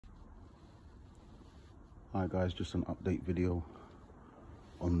Hi guys, just an update video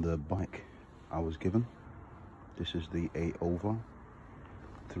on the bike I was given. This is the A-Over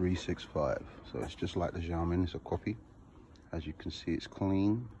 365. So it's just like the Xiaomi, it's a copy. As you can see, it's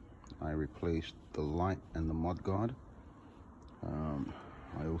clean. I replaced the light and the mud guard.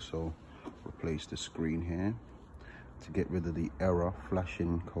 I also replaced the screen here to get rid of the error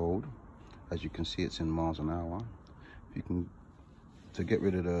flashing code. As you can see, it's in miles an hour. To get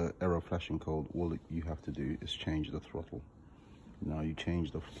rid of the error flashing code, all you have to do is change the throttle. Now you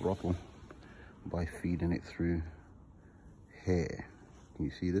change the throttle by feeding it through here. Can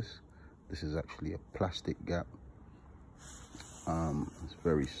you see this? This is actually a plastic gap. It's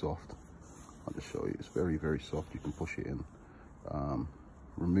very soft. I'll just show you. It's very, very soft. You can push it in.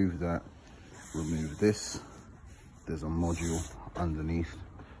 Remove that. Remove this. There's a module underneath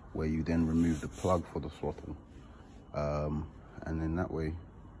where you then remove the plug for the throttle. And then that way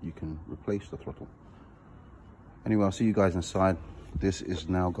you can replace the throttle. Anyway, I'll see you guys inside. This is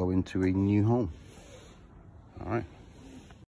now going to a new home. All right.